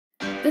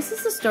This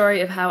is the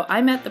story of how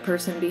I met the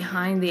person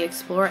behind the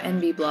Explore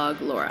NB blog,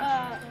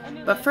 Laura.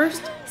 But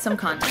first, some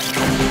context.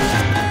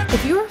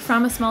 If you are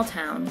from a small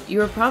town,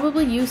 you are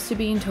probably used to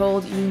being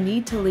told you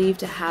need to leave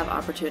to have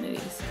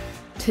opportunities.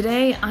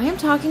 Today, I am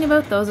talking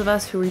about those of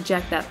us who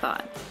reject that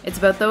thought. It's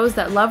about those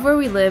that love where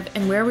we live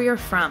and where we are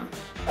from.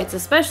 It's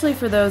especially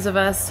for those of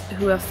us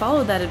who have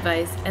followed that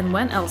advice and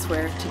went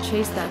elsewhere to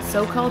chase that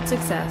so-called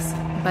success,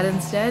 but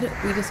instead,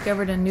 we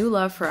discovered a new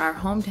love for our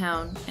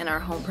hometown and our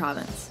home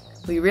province.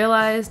 We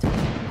realized,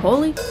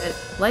 holy shit,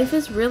 life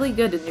is really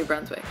good in New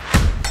Brunswick.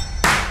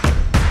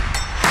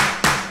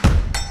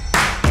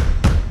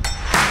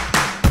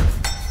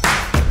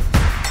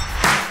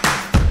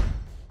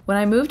 When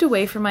I moved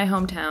away from my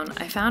hometown,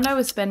 I found I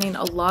was spending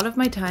a lot of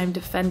my time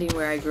defending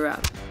where I grew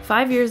up.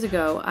 5 years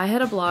ago, I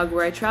had a blog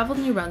where I traveled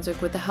New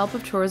Brunswick with the help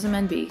of Tourism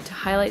NB to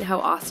highlight how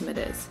awesome it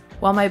is.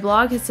 While my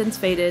blog has since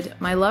faded,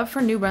 my love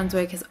for New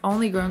Brunswick has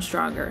only grown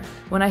stronger.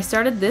 When I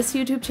started this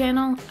YouTube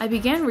channel, I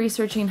began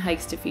researching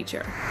hikes to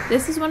feature.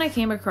 This is when I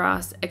came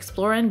across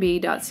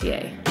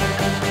explorenb.ca.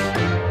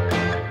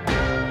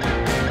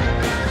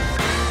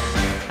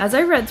 As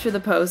I read through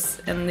the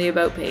posts and the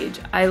About page,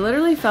 I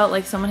literally felt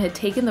like someone had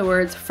taken the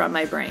words from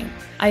my brain.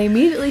 I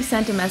immediately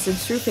sent a message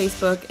through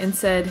Facebook and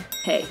said,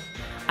 "Hey,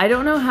 I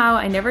don't know how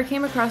I never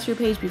came across your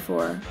page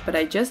before, but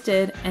I just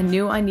did and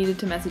knew I needed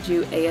to message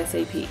you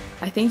ASAP.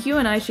 I think you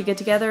and I should get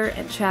together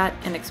and chat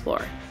and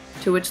explore."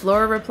 To which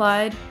Laura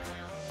replied,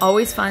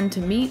 "Always fun to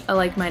meet a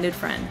like-minded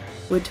friend.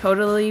 Would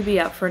totally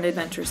be up for an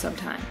adventure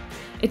sometime."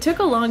 It took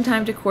a long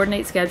time to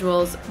coordinate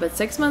schedules, but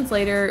 6 months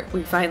later,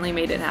 we finally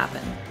made it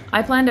happen.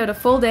 I planned out a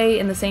full day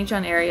in the St.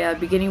 John area,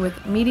 beginning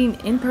with meeting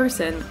in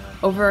person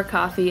over a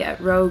coffee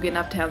at Rogue in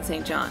Uptown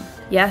St. John.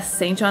 Yes,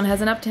 St. John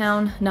has an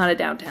uptown, not a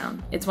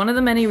downtown. It's one of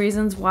the many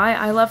reasons why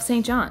I love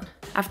St. John.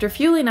 After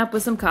fueling up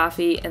with some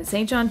coffee and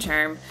St. John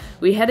charm,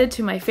 we headed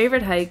to my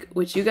favorite hike,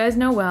 which you guys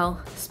know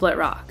well, Split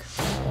Rock.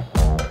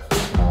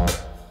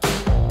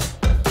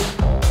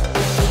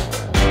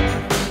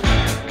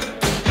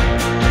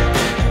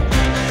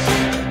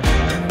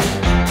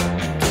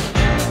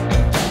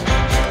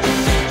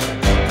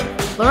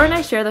 Laura and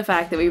I share the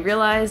fact that we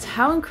realized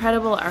how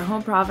incredible our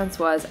home province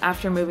was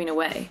after moving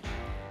away.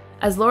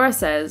 As Laura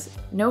says,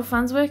 no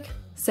Brunswick?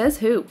 Says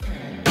who?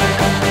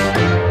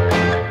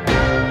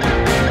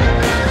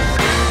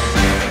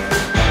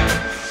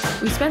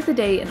 We spent the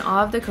day in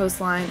awe of the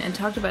coastline and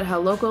talked about how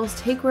locals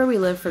take where we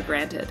live for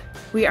granted.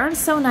 We aren't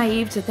so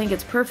naive to think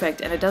it's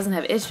perfect and it doesn't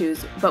have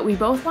issues, but we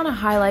both want to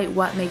highlight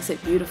what makes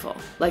it beautiful.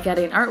 Like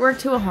adding artwork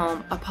to a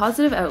home, a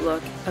positive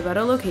outlook about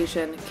a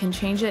location can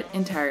change it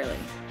entirely.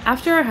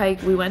 After our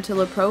hike, we went to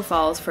Lepreau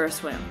Falls for a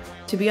swim.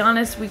 To be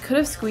honest, we could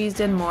have squeezed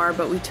in more,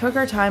 but we took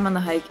our time on the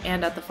hike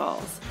and at the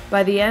falls.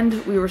 By the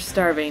end, we were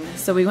starving,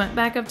 so we went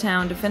back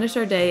uptown to finish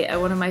our day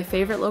at one of my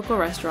favorite local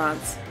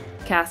restaurants,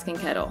 Cask and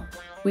Kettle.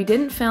 We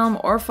didn't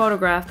film or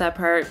photograph that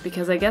part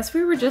because I guess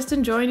we were just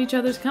enjoying each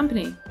other's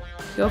company.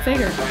 Go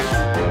figure.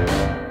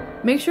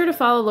 Make sure to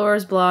follow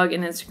Laura's blog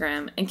and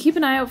Instagram and keep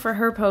an eye out for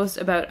her posts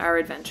about our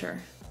adventure.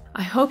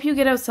 I hope you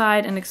get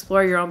outside and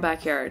explore your own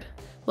backyard.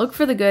 Look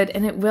for the good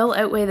and it will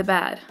outweigh the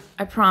bad.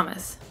 I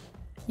promise.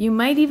 You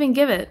might even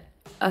give it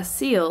a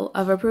seal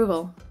of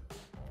approval.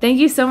 Thank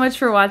you so much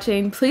for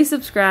watching. Please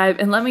subscribe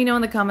and let me know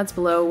in the comments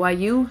below why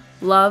you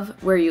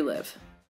love where you live.